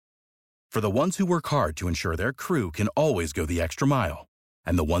For the ones who work hard to ensure their crew can always go the extra mile,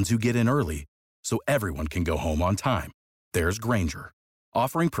 and the ones who get in early so everyone can go home on time, there's Grainger,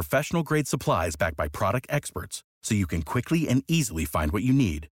 offering professional-grade supplies backed by product experts so you can quickly and easily find what you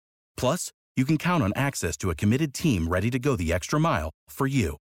need. Plus, you can count on access to a committed team ready to go the extra mile for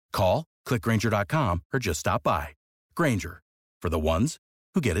you. Call, click Grainger.com, or just stop by. Grainger, for the ones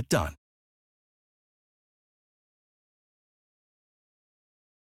who get it done.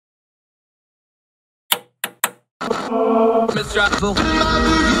 With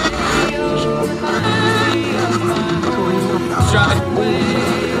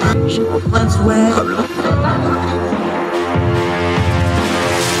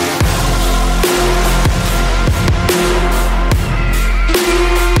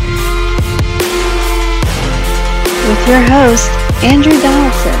your host, Andrew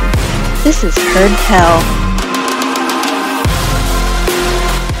Donaldson. This is Heard Tell.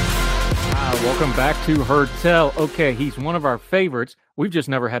 Welcome back to Heard Tell. Okay, he's one of our favorites. We've just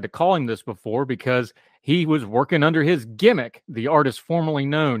never had to call him this before because he was working under his gimmick, the artist formerly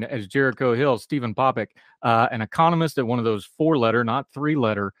known as Jericho Hill, Stephen Popek, an economist at one of those 4-letter, not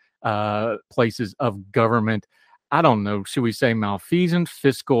 3-letter places of government. I don't know, should we say malfeasance,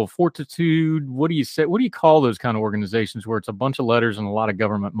 fiscal fortitude? What do you say? What do you call those kind of organizations where it's a bunch of letters and a lot of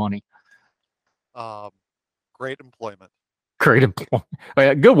government money? Great employment. Great employment.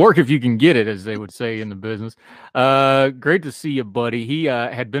 Good work if you can get it, as they would say in the business. Great to see you, buddy. He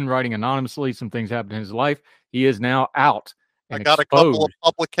had been writing anonymously. Some things happened in his life. He is now out. I got a couple of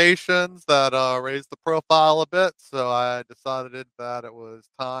publications that raised the profile a bit, so I decided that it was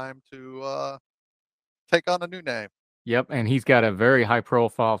time to take on a new name. Yep, and he's got a very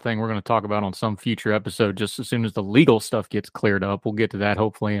high-profile thing we're going to talk about on some future episode just as soon as the legal stuff gets cleared up. We'll get to that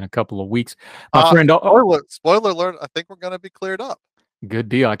hopefully in a couple of weeks. My friend, spoiler alert, I think we're going to be cleared up. Good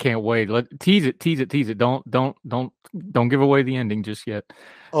deal. I can't wait. Tease it. Don't give away the ending just yet.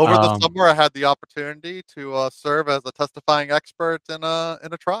 Over the summer, I had the opportunity to serve as a testifying expert in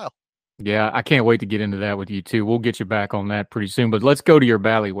a trial. Yeah, I can't wait to get into that with you too. We'll get you back on that pretty soon. But let's go to your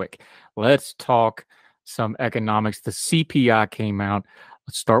bailiwick. Let's talk some economics. The CPI came out.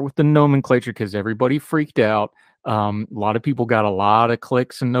 Let's start with the nomenclature because everybody freaked out. A lot of people got a lot of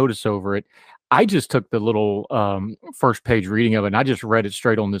clicks and notice over it. I just took the little first page reading of it and I just read it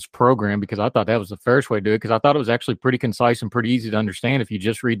straight on this program because I thought that was the fairest way to do it because I thought it was actually pretty concise and pretty easy to understand if you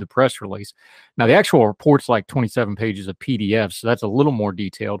just read the press release. Now, the actual report's like 27 pages of PDF, so that's a little more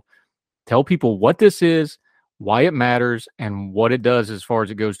detailed. Tell people what this is, why it matters, and what it does as far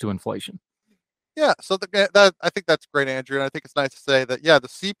as it goes to inflation. Yeah, so I think that's great, Andrew, and I think it's nice to say that, yeah, the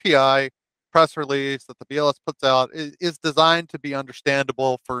CPI press release that the BLS puts out is designed to be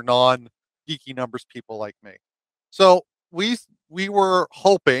understandable for non-geeky numbers people like me. So we were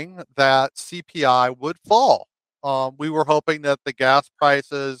hoping that CPI would fall. We were hoping that the gas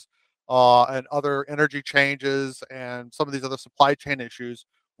prices and other energy changes and some of these other supply chain issues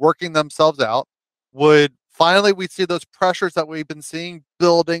working themselves out would finally we see those pressures that we've been seeing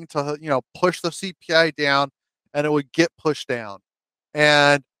building to push the CPI down, and it would get pushed down.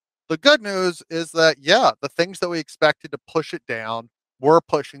 And the good news is that the things that we expected to push it down were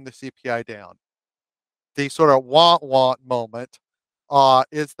pushing the CPI down. The sort of want moment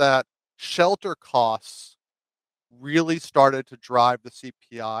is that shelter costs really started to drive the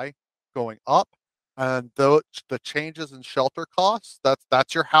CPI going up, and the changes in shelter costs,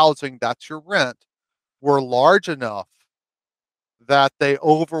 that's your housing, that's your rent, were large enough that they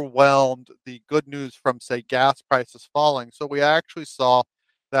overwhelmed the good news from, say, gas prices falling. So we actually saw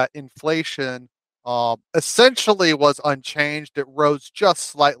that inflation essentially was unchanged. It rose just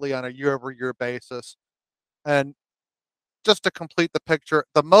slightly on a year-over-year basis. And just to complete the picture,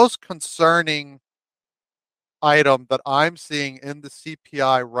 the most concerning item that I'm seeing in the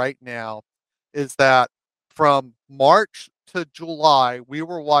CPI right now is that from March to July, we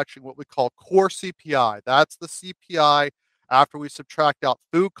were watching what we call core CPI. That's the CPI after we subtract out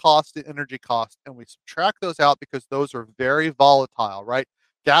food costs and energy costs, and we subtract those out because those are very volatile, right?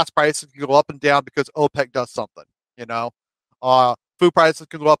 Gas prices can go up and down because OPEC does something, Food prices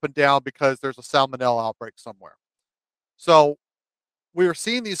can go up and down because there's a salmonella outbreak somewhere. So we were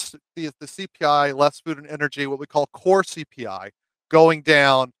seeing the CPI, less food and energy, what we call core CPI, going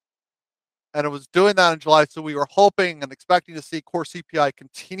down. And it was doing that in July, so we were hoping and expecting to see core CPI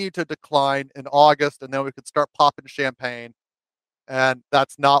continue to decline in August, and then we could start popping champagne. And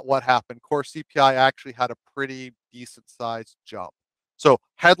that's not what happened. Core CPI actually had a pretty decent-sized jump. So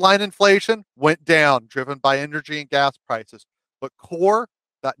headline inflation went down, driven by energy and gas prices. But core,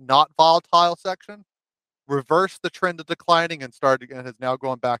 that not volatile section, reversed the trend of declining and is now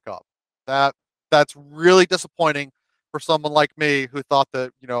going back up. That's really disappointing for someone like me who thought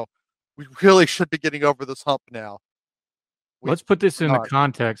that, we really should be getting over this hump now. Let's put this We're into not.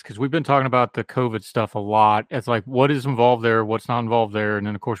 context because we've been talking about the COVID stuff a lot. It's like what is involved there, what's not involved there, and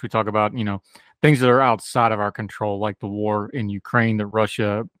then of course we talk about things that are outside of our control, like the war in Ukraine that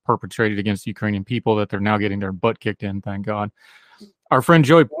Russia perpetrated against the Ukrainian people that they're now getting their butt kicked in. Thank God. Our friend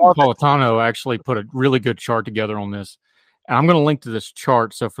Joey Politano actually put a really good chart together on this, and I'm going to link to this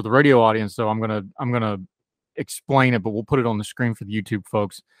chart. So for the radio audience, though, I'm gonna explain it, but we'll put it on the screen for the YouTube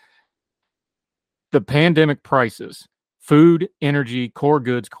folks. The pandemic prices. Food, energy, core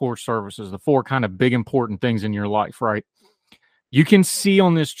goods, core services, the four kind of big important things in your life, right? You can see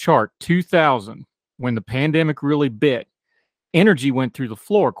on this chart, 2000, when the pandemic really bit, energy went through the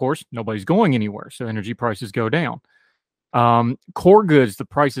floor. Of course, nobody's going anywhere, so energy prices go down. Core goods, the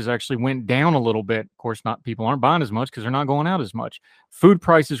prices actually went down a little bit. Of course, people aren't buying as much because they're not going out as much. Food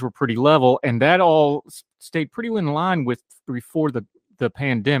prices were pretty level, and that all stayed pretty in line with before the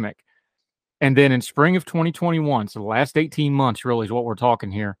pandemic. And then in spring of 2021, so the last 18 months really is what we're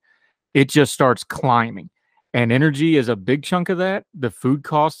talking here, it just starts climbing. And energy is a big chunk of that. The food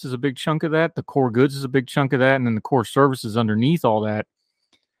cost is a big chunk of that. The core goods is a big chunk of that. And then the core services underneath all that.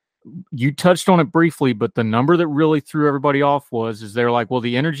 You touched on it briefly, but the number that really threw everybody off is they're like, well,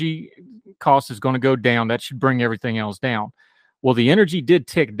 the energy cost is going to go down. That should bring everything else down. Well, the energy did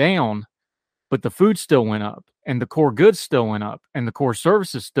tick down, but the food still went up. And the core goods still went up, and the core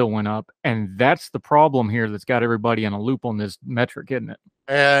services still went up, and that's the problem here that's got everybody in a loop on this metric, isn't it?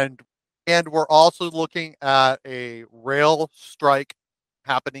 And we're also looking at a rail strike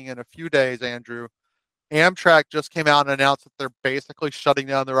happening in a few days, Andrew. Amtrak just came out and announced that they're basically shutting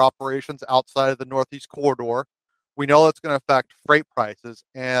down their operations outside of the Northeast Corridor. We know it's going to affect freight prices,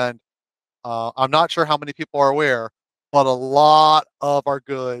 and I'm not sure how many people are aware, but a lot of our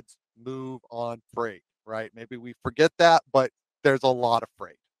goods move on freight. Right? Maybe we forget that, but there's a lot of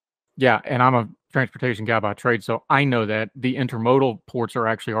freight. Yeah, and I'm a transportation guy by trade, so I know that the intermodal ports are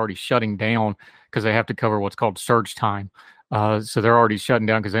actually already shutting down because they have to cover what's called surge time. So they're already shutting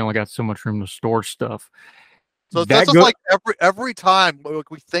down because they only got so much room to store stuff. So this is like every time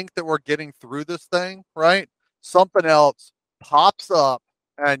we think that we're getting through this thing, right? Something else pops up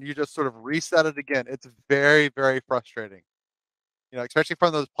and you just sort of reset it again. It's very, very frustrating. Especially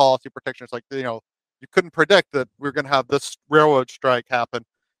from those policy protections, like you couldn't predict that we're going to have this railroad strike happen.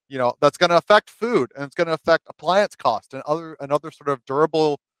 That's going to affect food and it's going to affect appliance cost and other sort of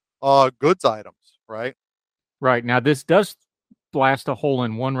durable goods items, right? Right. Now, this does blast a hole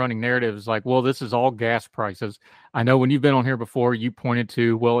in one running narrative. Is like, well, this is all gas prices. I know when you've been on here before, you pointed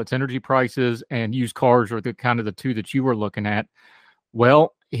to, well, it's energy prices and used cars are the kind of the two that you were looking at.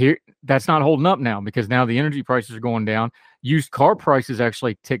 Well, here that's not holding up now because now the energy prices are going down. Used car prices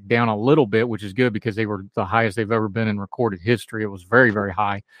actually ticked down a little bit, which is good because they were the highest they've ever been in recorded history. It was very, very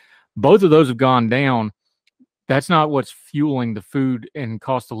high. Both of those have gone down. That's not what's fueling the food and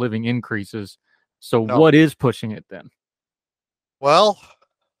cost of living increases. So No. What is pushing it then? Well,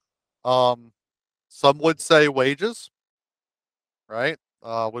 some would say wages, right?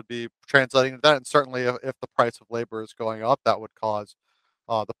 Would be translating to that. And certainly if the price of labor is going up, that would cause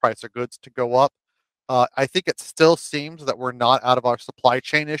the price of goods to go up. I think it still seems that we're not out of our supply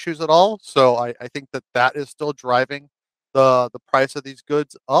chain issues at all. So I think that is still driving the price of these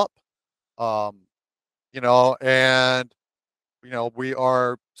goods up. And we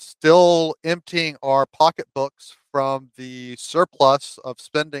are still emptying our pocketbooks from the surplus of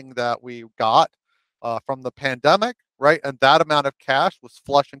spending that we got from the pandemic, right? And that amount of cash was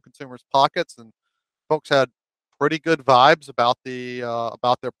flushing consumers' pockets, and folks had pretty good vibes about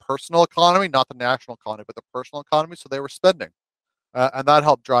their personal economy, not the national economy, but the personal economy. So they were spending, and that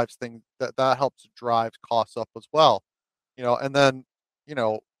helped drive things. That helps drive costs up as well. And then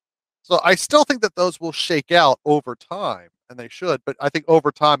so I still think that those will shake out over time, and they should. But I think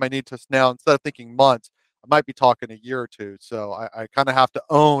over time, I need to now, instead of thinking months, I might be talking a year or two. So I kind of have to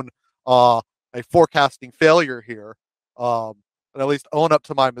own a forecasting failure here, and at least own up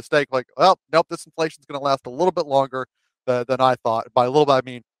to my mistake. Like, well, nope, this inflation is going to last a little bit longer than I thought. By a little bit, I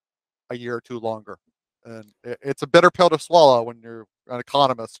mean a year or two longer. And it's a bitter pill to swallow when you're an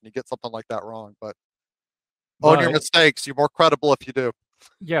economist and you get something like that wrong. But own your mistakes. You're more credible if you do.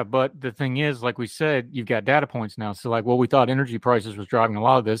 Yeah, but the thing is, like we said, you've got data points now. So like, well, we thought energy prices was driving a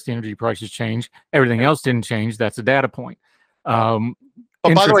lot of this. The energy prices changed. Everything else didn't change. That's a data point. But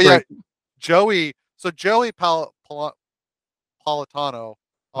by the way, yeah, Joey Politano,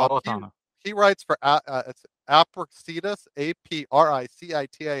 he writes for it's Apraxitas,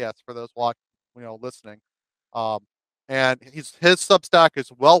 Apricitas for those listening. and his Substack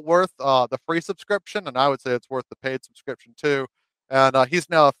is well worth the free subscription, and I would say it's worth the paid subscription too. And he's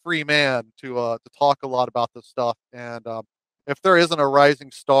now a free man to talk a lot about this stuff. And if there isn't a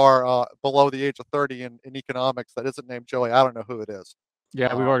rising star below the age of 30 in economics that isn't named Joey, I don't know who it is.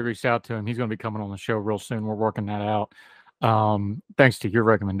 Yeah, we've already reached out to him. He's going to be coming on the show real soon. We're working that out. Thanks to your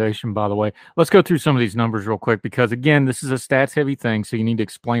recommendation, by the way. Let's go through some of these numbers real quick because, again, this is a stats heavy thing, so you need to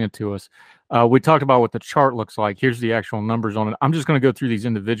explain it to us. We talked about what the chart looks like. Here's the actual numbers on it. I'm just going to go through these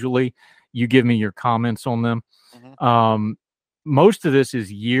individually. You give me your comments on them. Mm-hmm. Most of this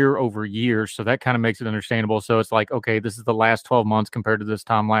is year over year, so that kind of makes it understandable. So it's like, okay, this is the last 12 months compared to this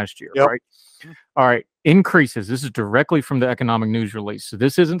time last year, right? All right, increases. This is directly from the economic news release. So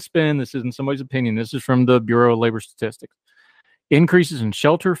this isn't spin. This isn't somebody's opinion. This is from the Bureau of Labor Statistics. Increases in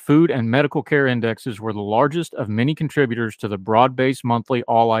shelter, food, and medical care indexes were the largest of many contributors to the broad-based monthly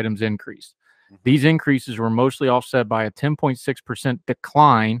all items increase. These increases were mostly offset by a 10.6%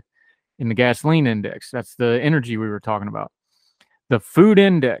 decline in the gasoline index. That's the energy we were talking about. The food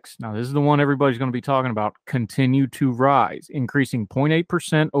index, now this is the one everybody's going to be talking about, continued to rise, increasing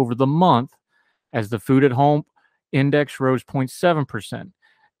 0.8% over the month as the food at home index rose 0.7%.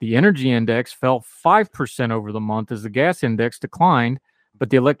 The energy index fell 5% over the month as the gas index declined, but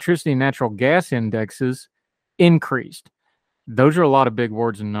the electricity and natural gas indexes increased. Those are a lot of big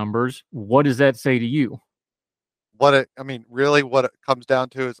words and numbers. What does that say to you? Really what it comes down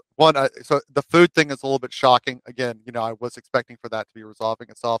to is one, so the food thing is a little bit shocking. Again, I was expecting for that to be resolving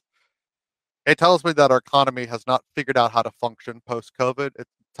itself. It tells me that our economy has not figured out how to function post-COVID. It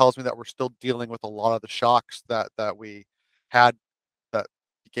tells me that we're still dealing with a lot of the shocks that we had that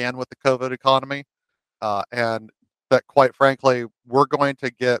began with the COVID economy. And that quite frankly, we're going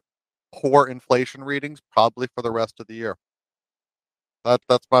to get poor inflation readings probably for the rest of the year.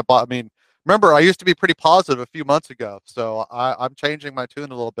 That's my, remember, I used to be pretty positive a few months ago, so I'm changing my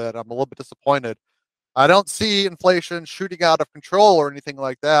tune a little bit. I'm a little bit disappointed. I don't see inflation shooting out of control or anything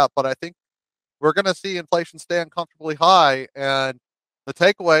like that, but I think we're going to see inflation stay uncomfortably high. And the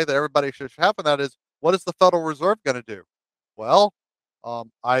takeaway that everybody should have from that is, what is the Federal Reserve going to do? Well,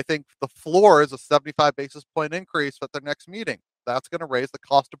 I think the floor is a 75 basis point increase at their next meeting. That's going to raise the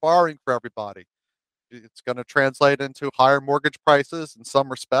cost of borrowing for everybody. It's going to translate into higher mortgage prices in some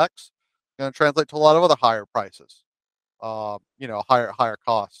respects. It's going to translate to a lot of other higher prices, higher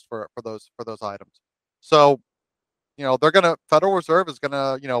costs for those items. So, Federal Reserve is going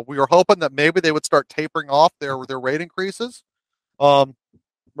to, we were hoping that maybe they would start tapering off their rate increases, right?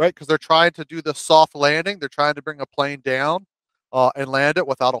 Because they're trying to do the soft landing. They're trying to bring a plane down and land it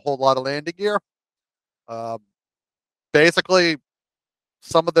without a whole lot of landing gear. Basically,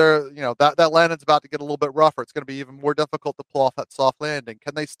 some of their, that landing's about to get a little bit rougher. It's going to be even more difficult to pull off that soft landing.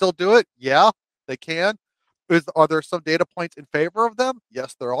 Can they still do it? Yeah, they can. Are there some data points in favor of them?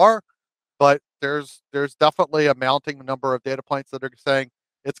 Yes, there are. But there's definitely a mounting number of data points that are saying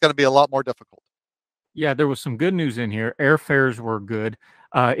it's going to be a lot more difficult. Yeah, there was some good news in here. Airfares were good.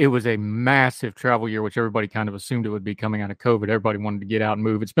 It was a massive travel year, which everybody kind of assumed it would be coming out of COVID. Everybody wanted to get out and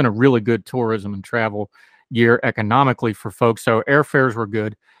move. It's been a really good tourism and travel year economically for folks. So airfares were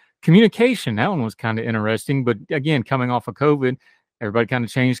good. Communication, that one was kind of interesting. But again, coming off of COVID, everybody kind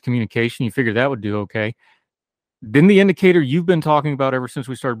of changed communication. You figured that would do okay. Then the indicator you've been talking about ever since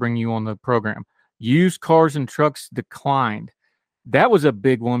we started bringing you on the program, used cars and trucks declined. That was a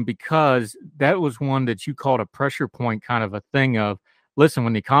big one because that was one that you called a pressure point kind of a thing of, listen,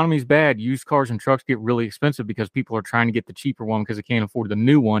 when the economy's bad, used cars and trucks get really expensive because people are trying to get the cheaper one because they can't afford the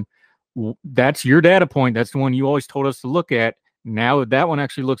new one. That's your data point. That's the one you always told us to look at. Now that one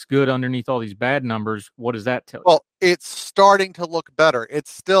actually looks good underneath all these bad numbers. What does that tell you? Well, it's starting to look better.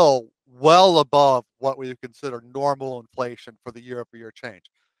 It's still well above what we would consider normal inflation for the year-over-year change.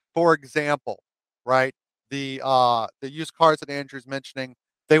 For example, right, the used cars that Andrew's mentioning,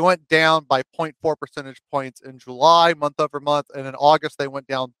 they went down by 0.4 percentage points in July, month over month, and in August they went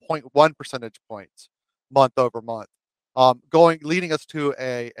down 0.1 percentage points, month over month. Leading us to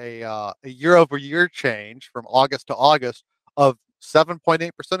a year-over-year change from August to August of 7.8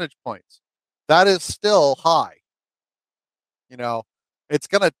 percentage points. That is still high. It's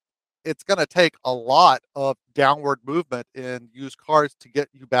gonna take a lot of downward movement in used cars to get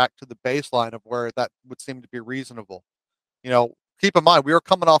you back to the baseline of where that would seem to be reasonable. Keep in mind, we were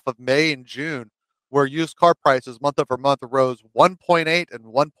coming off of May and June where used car prices month over month rose 1.8 and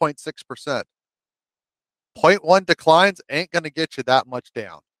 1.6%. 0.1 declines ain't going to get you that much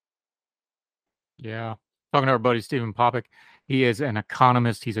down. Yeah. Talking to our buddy, Stephen Popick. He is an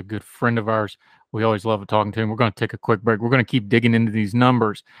economist. He's a good friend of ours. We always love talking to him. We're going to take a quick break. We're going to keep digging into these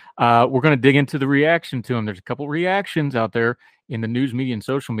numbers. We're going to dig into the reaction to him. There's a couple reactions out there in the news media and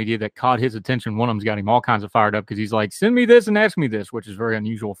social media that caught his attention. One of them's got him all kinds of fired up because he's like, send me this and ask me this, which is very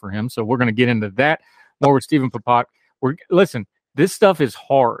unusual for him. So we're going to get into that more with Stephen Papak. Listen, this stuff is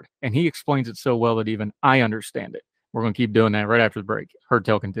hard, and he explains it so well that even I understand it. We're going to keep doing that right after the break. Herd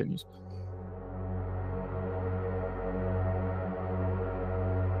Tell continues.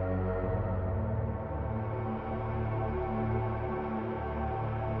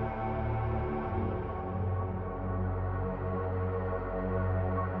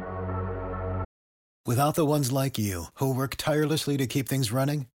 Without the ones like you, who work tirelessly to keep things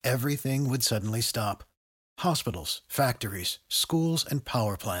running, everything would suddenly stop. Hospitals, factories, schools, and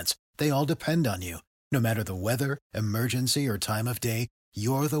power plants, they all depend on you. No matter the weather, emergency, or time of day,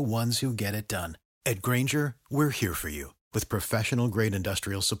 you're the ones who get it done. At Grainger, we're here for you with professional-grade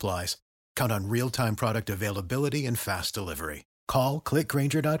industrial supplies. Count on real-time product availability and fast delivery. Call, click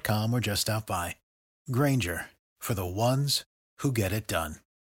Grainger.com, or just stop by. Grainger, for the ones who get it done.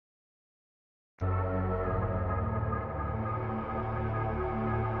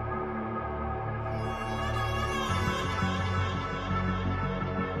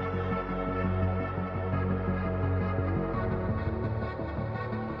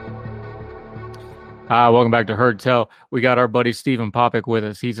 Welcome back to Herd Tell. We got our buddy Stephen Papak with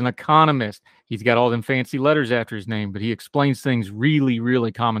us. He's an economist. He's got all them fancy letters after his name, but he explains things really,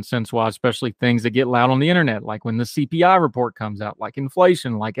 really common sense-wise, especially things that get loud on the internet, like when the CPI report comes out, like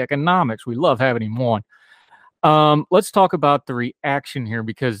inflation, like economics. We love having him on. Let's talk about the reaction here,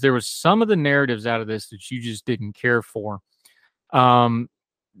 because there was some of the narratives out of this that you just didn't care for.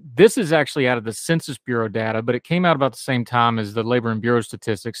 This is actually out of the Census Bureau data, but it came out about the same time as the Labor and Bureau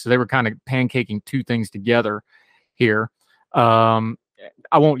statistics. So they were kind of pancaking two things together here. I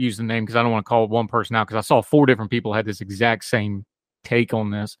won't use the name because I don't want to call one person out, because I saw 4 different people had this exact same take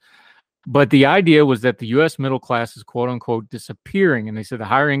on this. But the idea was that the U.S. middle class is quote unquote disappearing. And they said the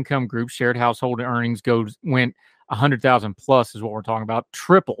higher income group shared household earnings went 100,000 plus is what we're talking about,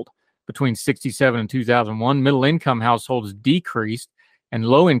 tripled between 1967 and 2001. Middle income households decreased and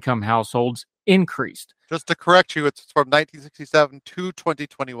low-income households increased. Just to correct you, it's from 1967 to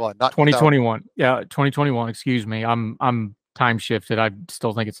 2021, not 2021. Yeah, 2021. Excuse me. I'm time shifted. I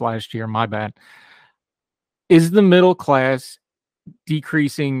still think it's last year. My bad. Is the middle class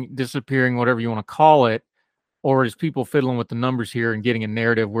decreasing, disappearing, whatever you want to call it, or is people fiddling with the numbers here and getting a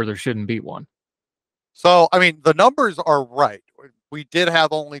narrative where there shouldn't be one? So, I mean, the numbers are right. We did have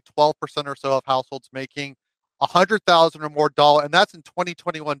only 12% or so of households making $100,000 or more dollars, and that's in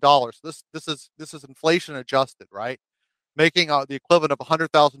 2021 dollars. This is inflation adjusted, right? Making the equivalent of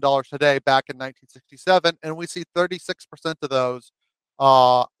 $100,000 today back in 1967, and we see 36% of those,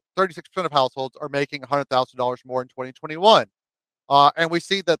 36% of households are making $100,000 more in 2021, and we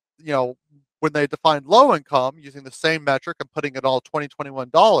see that when they define low income using the same metric and putting it all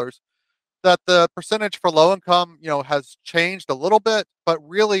 2021 dollars, that the percentage for low income, has changed a little bit, but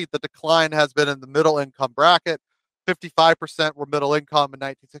really the decline has been in the middle income bracket. 55% were middle income in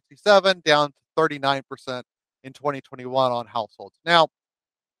 1967, down to 39% in 2021 on households. Now,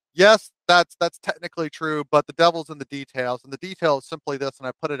 yes, that's technically true, but the devil's in the details, and the detail is simply this. And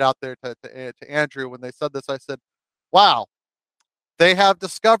I put it out there to Andrew when they said this. I said, "Wow, they have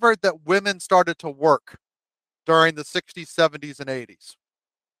discovered that women started to work during the 60s, 70s, and 80s."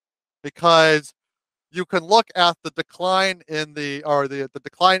 Because you can look at the decline in the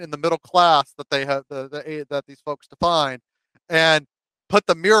decline in the middle class that they have that these folks define, and put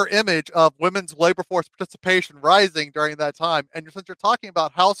the mirror image of women's labor force participation rising during that time. And since you're talking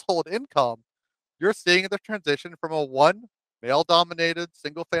about household income, you're seeing the transition from a one male-dominated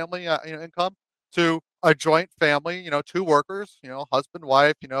single family income to a joint family, 2 workers, husband,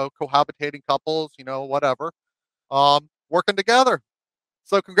 wife, cohabitating couples, whatever, working together.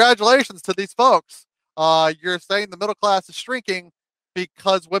 So congratulations to these folks. You're saying the middle class is shrinking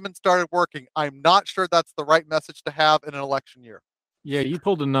because women started working. I'm not sure that's the right message to have in an election year. Yeah, you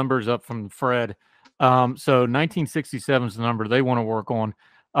pulled the numbers up from Fred. So 1967 is the number they want to work on.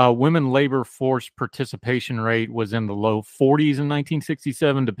 Women labor force participation rate was in the low 40s in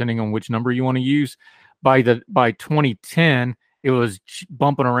 1967, depending on which number you want to use. By 2010, it was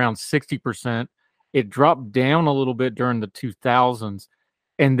bumping around 60%. It dropped down a little bit during the 2000s.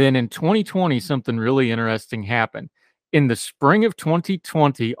 And then in 2020, something really interesting happened. In the spring of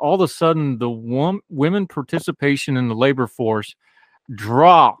 2020, all of a sudden, the women participation in the labor force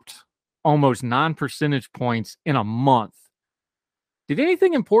dropped almost 9 percentage points in a month. Did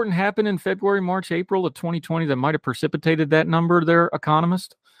anything important happen in February, March, April of 2020 that might have precipitated that number there,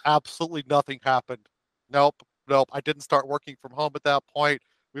 economist? Absolutely nothing happened. Nope, nope. I didn't start working from home at that point.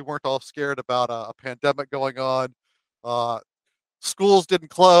 We weren't all scared about a pandemic going on. Uh, Schools didn't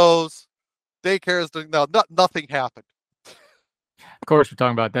close. Daycares didn't. No, nothing happened. Of course, we're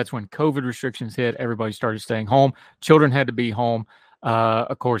talking about that's when COVID restrictions hit. Everybody started staying home. Children had to be home.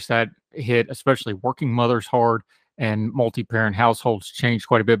 Of course, that hit especially working mothers hard, and multi-parent households changed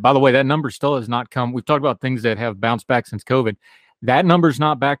quite a bit. By the way, that number still has not come. We've talked about things that have bounced back since COVID. That number's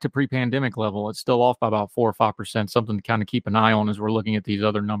not back to pre-pandemic level. It's still off by about 4 or 5%, something to kind of keep an eye on as we're looking at these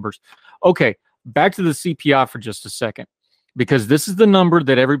other numbers. Okay, back to the CPI for just a second, because this is the number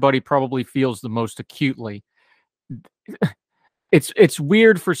that everybody probably feels the most acutely. It's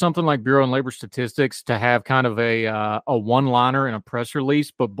weird for something like Bureau and Labor Statistics to have kind of a one-liner in a press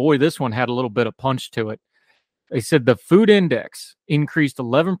release, but boy, this one had a little bit of punch to it. They said the food index increased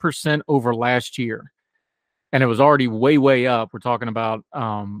 11% over last year, and it was already way, way up. We're talking about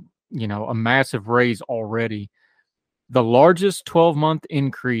a massive raise already. The largest 12-month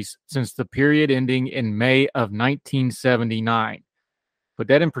increase since the period ending in May of 1979. Put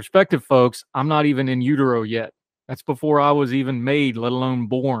that in perspective, folks. I'm not even in utero yet. That's before I was even made, let alone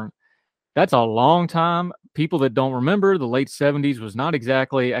born. That's a long time. People that don't remember, the late 70s was not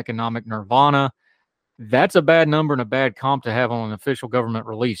exactly economic nirvana. That's a bad number and a bad comp to have on an official government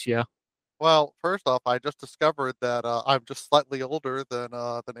release, yeah? Well, first off, I just discovered that I'm just slightly older than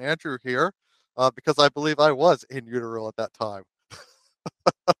Andrew here, because I believe I was in utero at that time.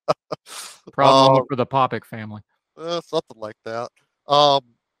 Proud moment for the Popick family. Something like that. Um,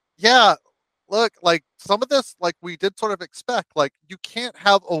 yeah, look, like some of this, like we did sort of expect, like you can't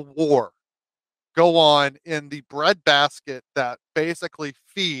have a war go on in the breadbasket that basically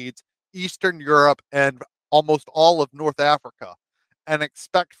feeds Eastern Europe and almost all of North Africa and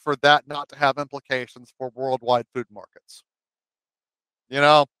expect for that not to have implications for worldwide food markets. You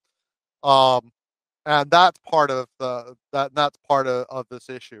know, um, and that's part of that's part of this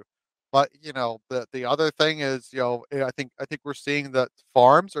issue. But the other thing is, I think we're seeing that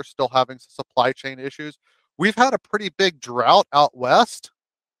farms are still having supply chain issues. We've had a pretty big drought out west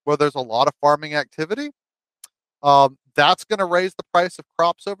where there's a lot of farming activity. That's going to raise the price of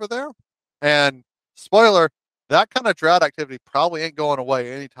crops over there. And spoiler, that kind of drought activity probably ain't going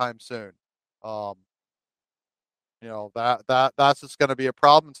away anytime soon. Um, that's just going to be a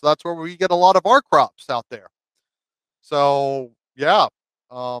problem. So that's where we get a lot of our crops out there. So yeah,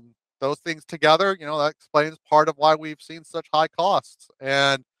 those things together, that explains part of why we've seen such high costs.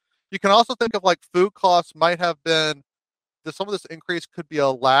 And you can also think of like food costs might have been some of this increase could be a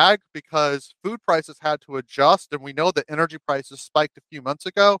lag because food prices had to adjust, and we know that energy prices spiked a few months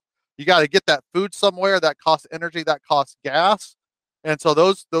ago. You got to get that food somewhere. That costs energy. That costs gas, and so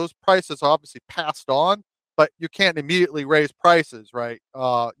those prices are obviously passed on. But you can't immediately raise prices, right?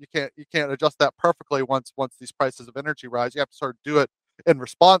 You can't adjust that perfectly once these prices of energy rise. You have to sort of do it in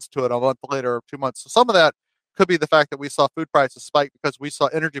response to it a month later or 2 months. So some of that could be the fact that we saw food prices spike because we saw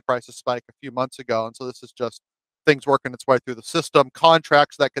energy prices spike a few months ago, and so this is just things working its way through the system,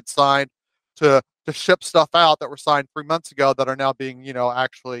 contracts that get signed to ship stuff out that were signed 3 months ago that are now being,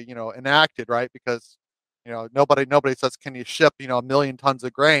 actually, enacted, right? Because, nobody says, can you ship, 1 million tons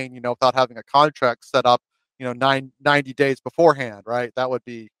of grain, without having a contract set up, 90 days beforehand, right? That would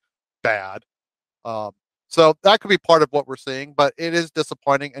be bad. So that could be part of what we're seeing, but it is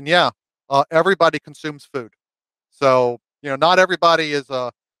disappointing. And yeah, everybody consumes food. So, not everybody is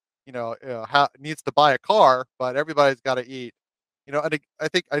needs to buy a car, but everybody's got to eat. And I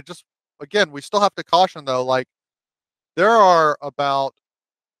think again, we still have to caution though, like there are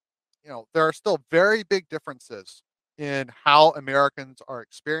still very big differences in how Americans are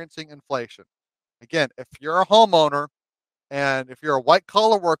experiencing inflation. Again, if you're a homeowner and if you're a white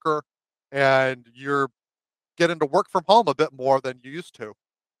collar worker and you're getting to work from home a bit more than you used to,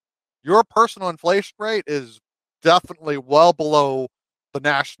 your personal inflation rate is definitely well below the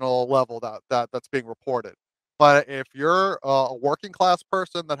national level that's being reported. But if you're a working class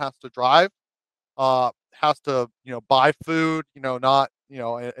person that has to drive, has to buy food, not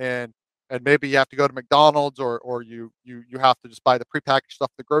and maybe you have to go to McDonald's or you have to just buy the prepackaged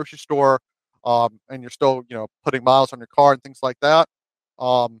stuff at the grocery store, and you're still putting miles on your car and things like that.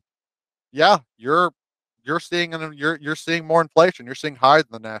 Yeah, you're seeing you're seeing more inflation. You're seeing higher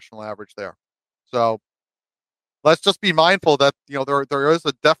than the national average there. So let's just be mindful that there is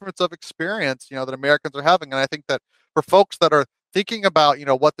a difference of experience that Americans are having, and I think that for folks that are thinking about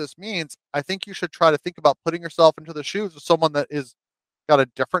what this means, I think you should try to think about putting yourself into the shoes of someone that is got a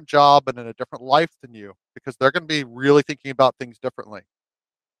different job and in a different life than you, because they're going to be really thinking about things differently.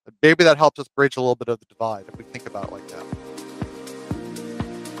 Maybe that helps us bridge a little bit of the divide if we think about it like that.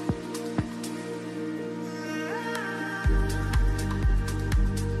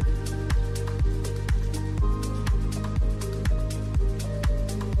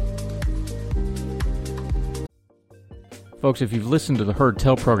 Folks, if you've listened to the Herd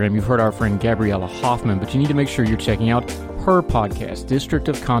Tell program, you've heard our friend Gabriella Hoffman, but you need to make sure you're checking out her podcast, District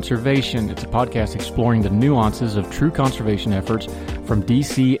of Conservation. It's a podcast exploring the nuances of true conservation efforts from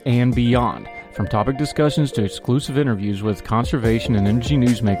DC and beyond. From topic discussions to exclusive interviews with conservation and energy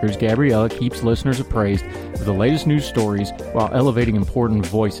newsmakers, Gabriella keeps listeners appraised of the latest news stories while elevating important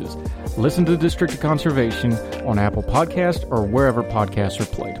voices. Listen to District of Conservation on Apple Podcasts or wherever podcasts are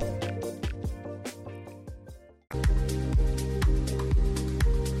played.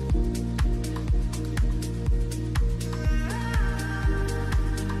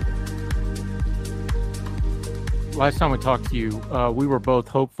 Last time we talked to you, we were both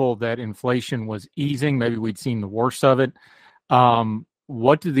hopeful that inflation was easing. Maybe we'd seen the worst of it.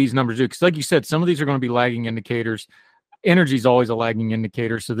 What do these numbers do? Because like you said, some of these are going to be lagging indicators. Energy is always a lagging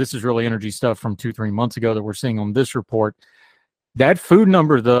indicator. So this is really energy stuff from 2-3 months ago that we're seeing on this report. That food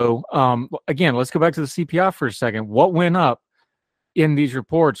number, though, again, let's go back to the CPI for a second. What went up in these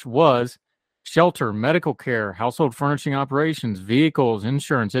reports was shelter, medical care, household furnishing operations, vehicles,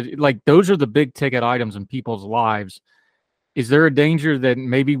 insurance. Those are the big ticket items in people's lives. Is there a danger that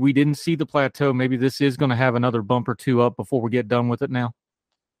maybe we didn't see the plateau? Maybe this is going to have another bump or two up before we get done with it now?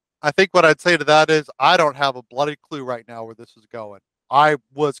 I think what I'd say to that is I don't have a bloody clue right now where this is going. I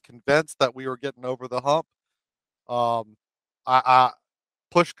was convinced that we were getting over the hump. I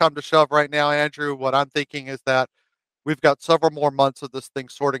push come to shove right now, Andrew, what I'm thinking is that we've got several more months of this thing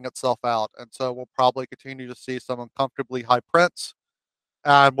sorting itself out. And so we'll probably continue to see some uncomfortably high prints.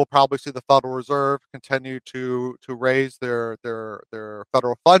 And we'll probably see the Federal Reserve continue to raise their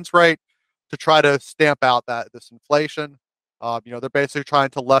federal funds rate to try to stamp out this inflation. They're basically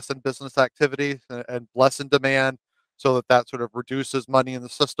trying to lessen business activity and lessen demand so that sort of reduces money in the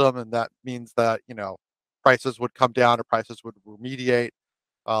system. And that means that, prices would come down or prices would remediate.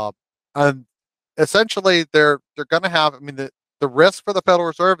 And essentially, they're going to have, the risk for the Federal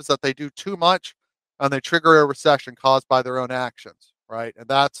Reserve is that they do too much and they trigger a recession caused by their own actions, right? And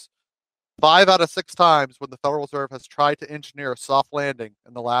that's 5 out of 6 times when the Federal Reserve has tried to engineer a soft landing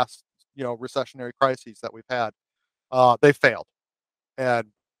in the last, recessionary crises that we've had. They failed and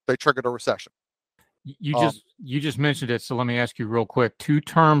they triggered a recession. You just mentioned it, so let me ask you real quick. 2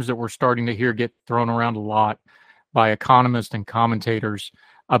 terms that we're starting to hear get thrown around a lot by economists and commentators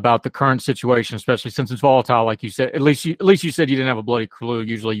about the current situation, especially since it's volatile, like you said. At least you said you didn't have a bloody clue.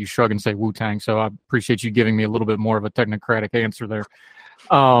 Usually you shrug and say Wu-Tang, so I appreciate you giving me a little bit more of a technocratic answer there.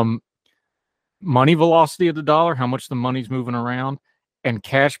 Money velocity of the dollar, how much the money's moving around, and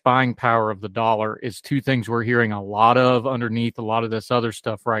cash buying power of the dollar is 2 things we're hearing a lot of underneath a lot of this other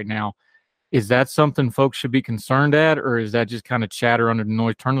stuff right now. Is that something folks should be concerned at, or is that just kind of chatter under the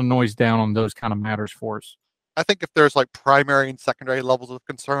noise? Turn the noise down on those kind of matters for us. I think if there's like primary and secondary levels of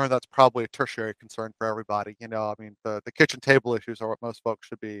concern, that's probably a tertiary concern for everybody. The kitchen table issues are what most folks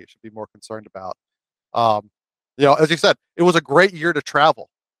should be more concerned about. As you said, it was a great year to travel.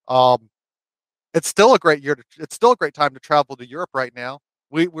 It's still a great time to travel to Europe right now.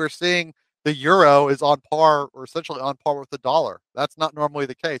 We're seeing the euro is on par or essentially on par with the dollar. That's not normally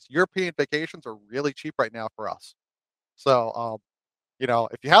the case. European vacations are really cheap right now for us. So,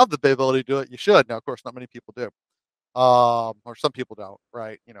 if you have the ability to do it, you should. Now, of course, not many people do. Or some people don't,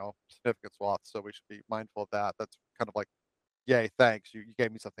 right? Significant swaths. So we should be mindful of that. That's kind of like, yay, thanks. You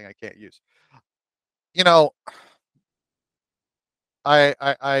gave me something I can't use. I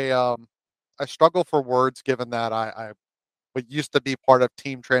struggle for words given that I what used to be part of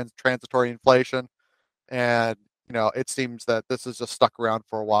team transitory inflation. And, it seems that this is just stuck around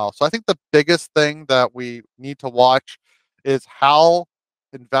for a while. So I think the biggest thing that we need to watch is how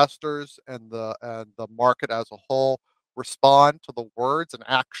investors and the market as a whole respond to the words and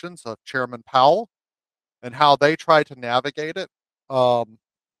actions of Chairman Powell and how they try to navigate it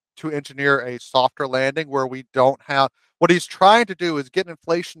to engineer a softer landing where we don't have what he's trying to do is get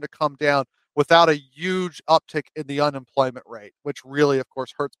inflation to come down without a huge uptick in the unemployment rate, which really, of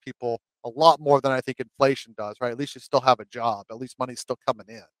course, hurts people a lot more than I think inflation does, right? At least you still have a job. At least money's still coming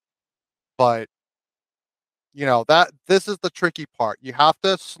in. But, this is the tricky part. You have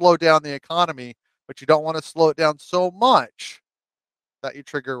to slow down the economy, but you don't want to slow it down so much that you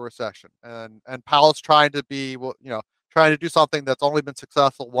trigger a recession. And Powell's trying to trying to do something that's only been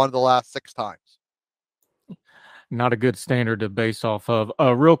successful 1 of the last 6 times. Not a good standard to base off of.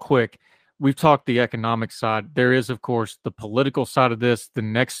 Real quick, we've talked the economic side. There is, of course, the political side of this. The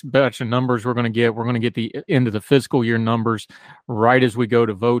next batch of numbers we're going to get the end of the fiscal year numbers right as we go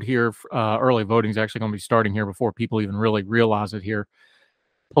to vote here. Early voting is actually going to be starting here before people even really realize it here.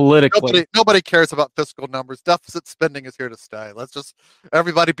 Politically, nobody cares about fiscal numbers. Deficit spending is here to stay. Let's just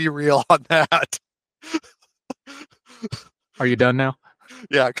everybody be real on that. Are you done now?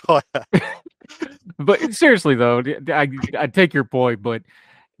 Yeah, go ahead. But seriously, though, I take your point, but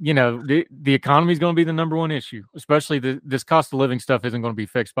the economy is going to be the number one issue, especially this cost of living stuff isn't going to be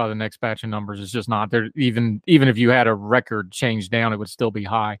fixed by the next batch of numbers. It's just not there. Even if you had a record change down, it would still be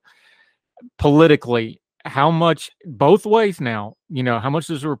high. Politically, how much both ways now, how much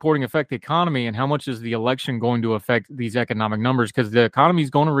does the reporting affect the economy and how much is the election going to affect these economic numbers? Because the economy is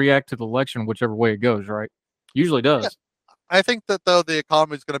going to react to the election whichever way it goes, right? Usually does. Yeah. I think that though the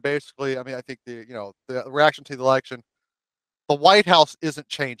economy is going to basically, I think the reaction to the election, the White House isn't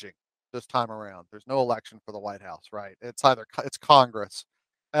changing this time around. There's no election for the White House, right? It's Congress.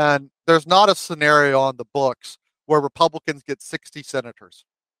 And there's not a scenario on the books where Republicans get 60 senators.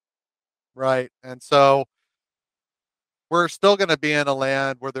 Right. And so we're still going to be in a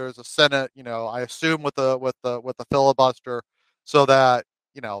land where there's a Senate, I assume with the filibuster, so that,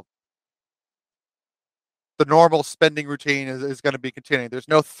 the normal spending routine is going to be continuing. There's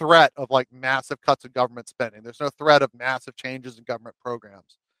no threat of like massive cuts in government spending. There's no threat of massive changes in government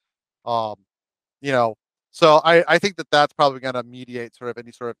programs. So I think that that's probably going to mediate sort of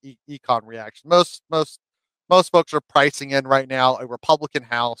any sort of econ reaction. Most folks are pricing in right now a Republican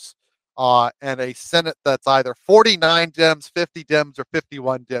House and a Senate that's either 49 Dems, 50 Dems, or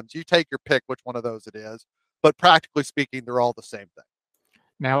 51 Dems. You take your pick which one of those it is. But practically speaking, they're all the same thing.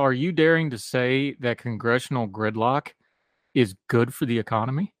 Now, are you daring to say that congressional gridlock is good for the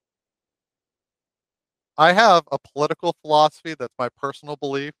economy? I have a political philosophy that's my personal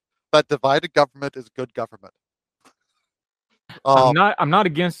belief that divided government is good government. I'm not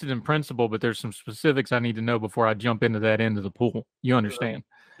against it in principle, but there's some specifics I need to know before I jump into that end of the pool. You understand?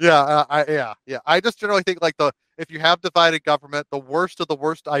 Yeah, I just generally think like if you have divided government, the worst of the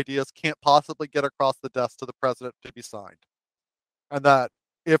worst ideas can't possibly get across the desk to the president to be signed, and that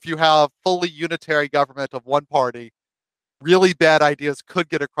if you have fully unitary government of one party, really bad ideas could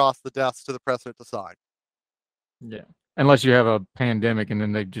get across the desk to the president to sign. Yeah. Unless you have a pandemic and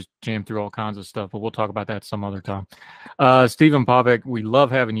then they just jam through all kinds of stuff, but we'll talk about that some other time. Stephen Popek, we love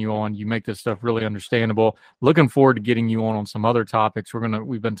having you on. You make this stuff really understandable. Looking forward to getting you on some other topics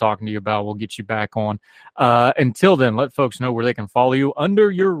we've been talking to you about. We'll get you back on. Until then, let folks know where they can follow you under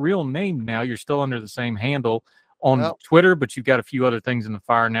your real name now. You're still under the same handle on Twitter, but you've got a few other things in the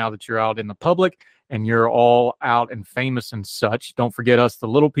fire now that you're out in the public and you're all out and famous and such. Don't forget us, the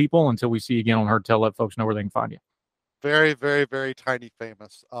little people. Until we see you again on Heard Tell, let folks know where they can find you. Very, very, very tiny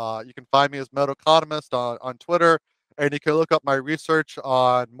famous. You can find me as Moat Economist on Twitter, and you can look up my research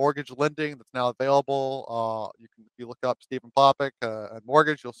on mortgage lending that's now available. If you look up Stephen Popek and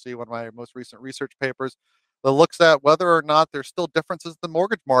mortgage, you'll see one of my most recent research papers that looks at whether or not there's still differences in the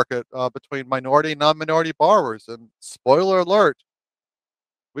mortgage market between minority and non-minority borrowers. And spoiler alert,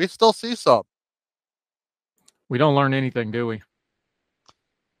 we still see some. We don't learn anything, do we?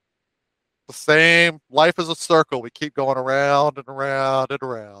 The same. Life is a circle. We keep going around and around and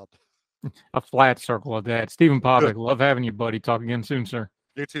around. A flat circle of that. Stephen Popek, love having you, buddy. Talk again soon, sir.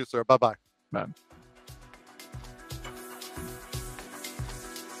 You too, sir. Bye-bye. Bye.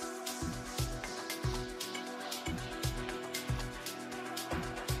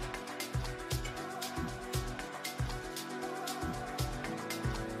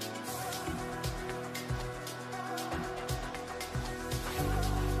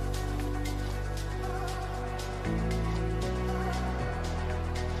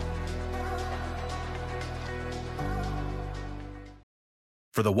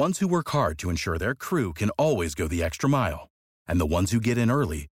 For the ones who work hard to ensure their crew can always go the extra mile, and the ones who get in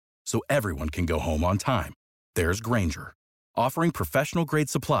early so everyone can go home on time, there's Grainger, offering professional-grade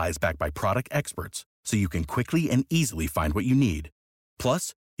supplies backed by product experts so you can quickly and easily find what you need.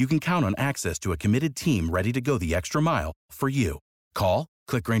 Plus, you can count on access to a committed team ready to go the extra mile for you. Call,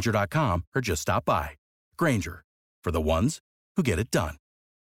 click Grainger.com, or just stop by. Grainger, for the ones who get it done.